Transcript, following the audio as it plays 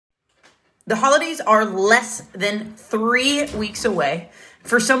The holidays are less than 3 weeks away.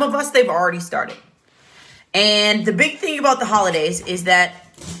 For some of us, they've already started. And the big thing about the holidays is that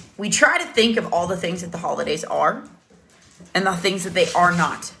we try to think of all the things that the holidays are and the things that they are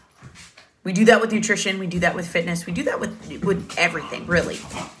not. We do that with nutrition. We do that with fitness. We do that with everything, really.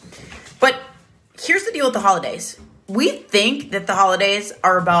 But here's the deal with the holidays. We think that the holidays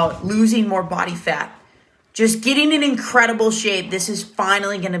are about losing more body fat, just getting in incredible shape. This is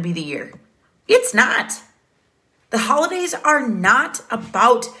finally going to be the year. It's not. The holidays are not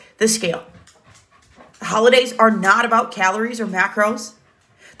about the scale. The holidays are not about calories or macros.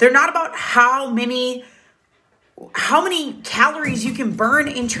 They're not about how many calories you can burn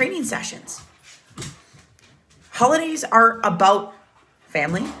in training sessions. Holidays are about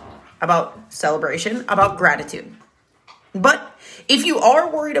family, about celebration, about gratitude. But if you are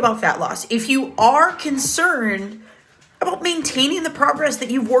worried about fat loss, if you are concerned about maintaining the progress that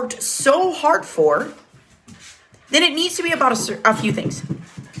you've worked so hard for, then it needs to be about a few things.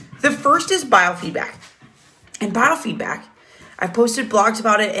 The first is biofeedback. And biofeedback, I've posted blogs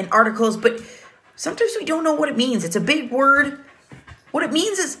about it and articles, but sometimes we don't know what it means. It's a big word. What it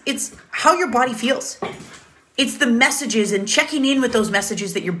means is it's how your body feels. It's the messages and checking in with those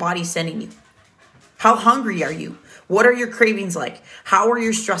messages that your body's sending you. How hungry are you? What are your cravings like? How are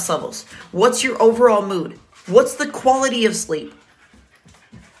your stress levels? What's your overall mood? What's the quality of sleep?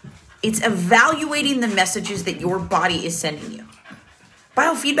 It's evaluating the messages that your body is sending you.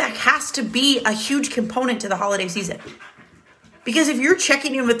 Biofeedback has to be a huge component to the holiday season. Because if you're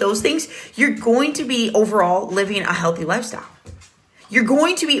checking in with those things, you're going to be overall living a healthy lifestyle. You're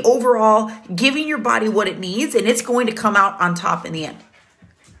going to be overall giving your body what it needs, and it's going to come out on top in the end.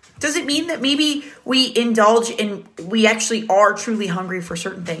 Does it mean that maybe we indulge and we actually are truly hungry for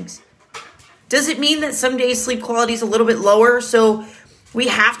certain things? Does it mean that some days sleep quality is a little bit lower, so we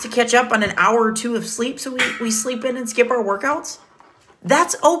have to catch up on an hour or two of sleep so we sleep in and skip our workouts?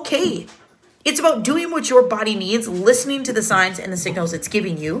 That's okay. It's about doing what your body needs, listening to the signs and the signals it's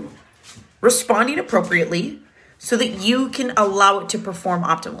giving you, responding appropriately so that you can allow it to perform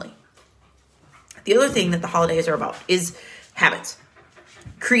optimally. The other thing that the holidays are about is habits.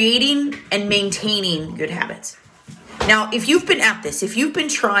 Creating and maintaining good habits. Now, if you've been at this, if you've been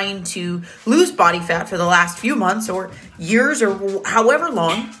trying to lose body fat for the last few months or years or however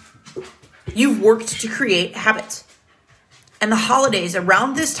long, you've worked to create habits. And the holidays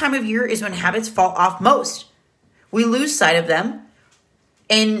around this time of year is when habits fall off most. We lose sight of them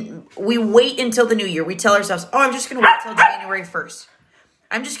and we wait until the new year. We tell ourselves, oh, I'm just going to wait till January 1st.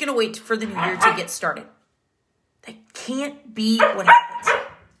 I'm just going to wait for the new year to get started. That can't be what happens.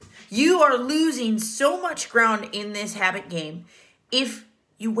 You are losing so much ground in this habit game if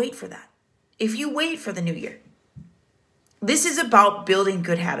you wait for that. If you wait for the new year. This is about building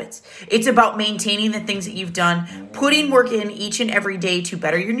good habits. It's about maintaining the things that you've done, putting work in each and every day to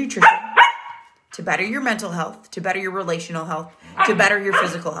better your nutrition, to better your mental health, to better your relational health, to better your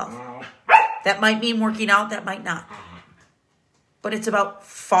physical health. That might mean working out, that might not. But it's about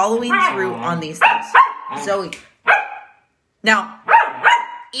following through on these things. Zoey. Now,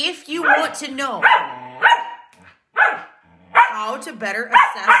 if you want to know how to better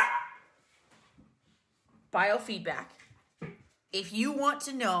assess biofeedback, if you want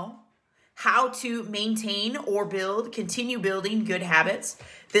to know how to maintain or continue building good habits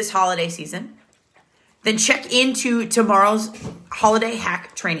this holiday season, then check into tomorrow's holiday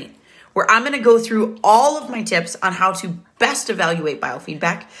hack training, where I'm going to go through all of my tips on how to best evaluate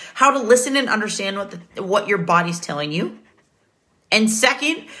biofeedback, how to listen and understand what your body's telling you. And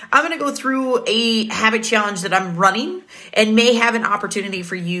second, I'm going to go through a habit challenge that I'm running and may have an opportunity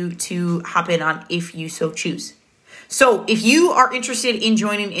for you to hop in on if you so choose. So if you are interested in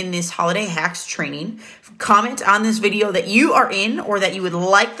joining in this holiday hacks training, comment on this video that you are in or that you would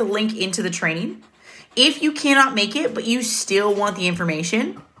like the link into the training. If you cannot make it, but you still want the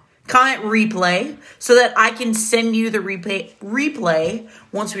information, comment replay so that I can send you the replay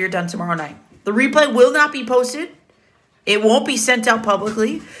once we are done tomorrow night. The replay will not be posted. It won't be sent out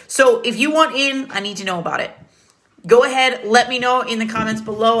publicly. So if you want in, I need to know about it. Go ahead, let me know in the comments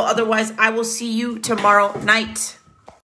below. Otherwise, I will see you tomorrow night.